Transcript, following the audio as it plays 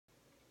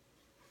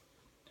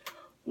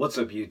What's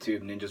up,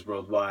 YouTube, ninjas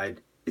worldwide?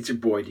 It's your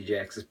boy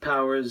DJ Axis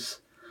Powers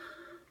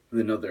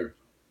with another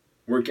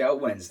Workout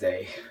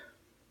Wednesday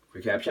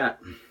recap chat.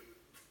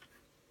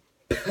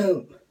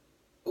 Boom.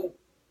 Ooh.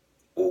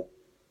 Ooh.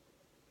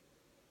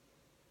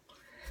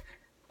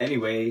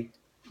 Anyway,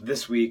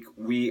 this week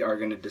we are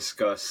going to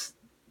discuss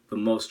the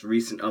most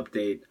recent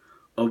update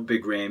of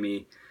Big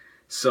RAMY.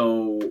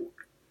 So,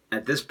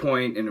 at this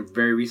point, in a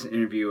very recent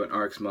interview on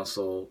RX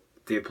Muscle,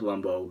 Dave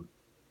Palumbo,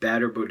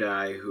 Badr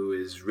Bodai, who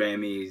is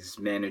RAMY's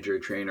manager,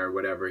 trainer,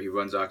 whatever, he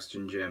runs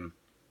Oxygen Gym,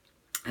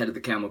 head of the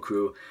Camel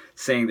Crew,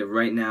 saying that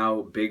right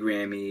now Big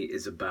RAMY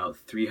is about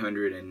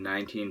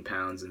 319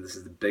 pounds, and this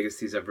is the biggest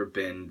he's ever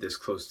been this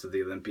close to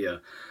the Olympia,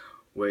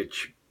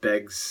 which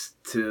begs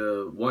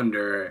to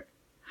wonder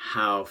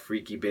how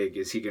freaky big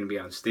is he going to be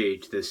on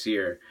stage this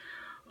year.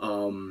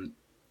 No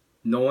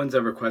one's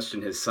ever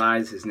questioned his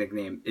size. His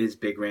nickname is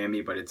Big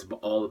RAMY, but it's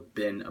all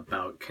been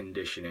about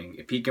conditioning.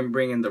 If he can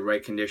bring in the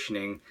right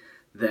conditioning,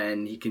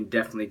 then he can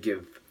definitely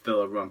give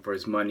Phil a run for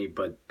his money,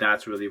 but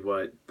that's really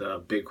what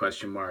the big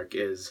question mark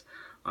is,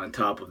 on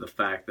top of the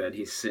fact that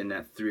he's sitting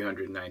at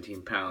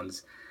 319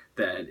 pounds,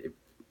 that if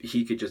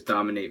he could just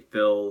dominate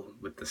Phil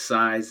with the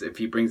size. If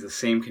he brings the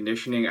same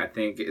conditioning, I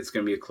think it's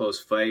going to be a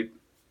close fight.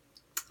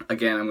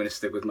 Again, I'm going to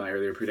stick with my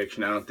earlier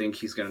prediction. I don't think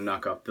he's going to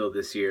knock off Phil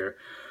this year,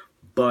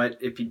 but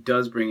if he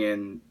does bring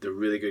in the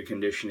really good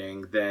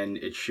conditioning, then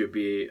it should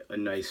be a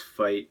nice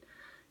fight,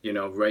 you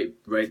know,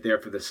 right there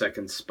for the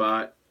second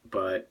spot.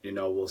 But, you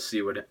know, we'll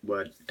see what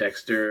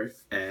Dexter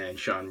and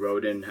Sean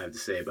Roden have to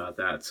say about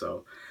that.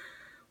 So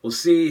we'll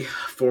see.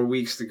 4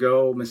 weeks to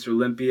go. Mr.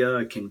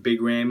 Olympia, can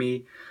Big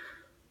RAMY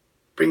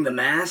bring the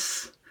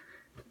mass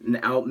and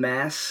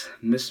outmass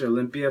Mr.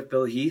 Olympia,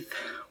 Phil Heath,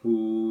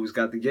 who's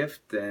got the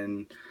gift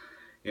and,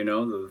 you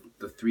know,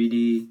 the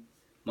 3D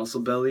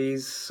muscle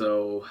bellies.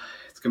 So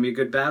it's going to be a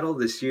good battle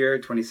this year,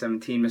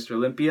 2017 Mr.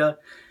 Olympia.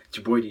 It's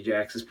your boy DJ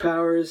Axis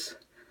Powers,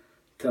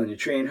 telling you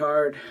train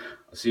hard.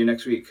 I'll see you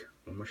next week.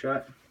 One more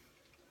shot.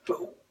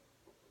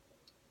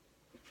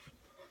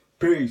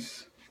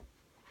 Peace.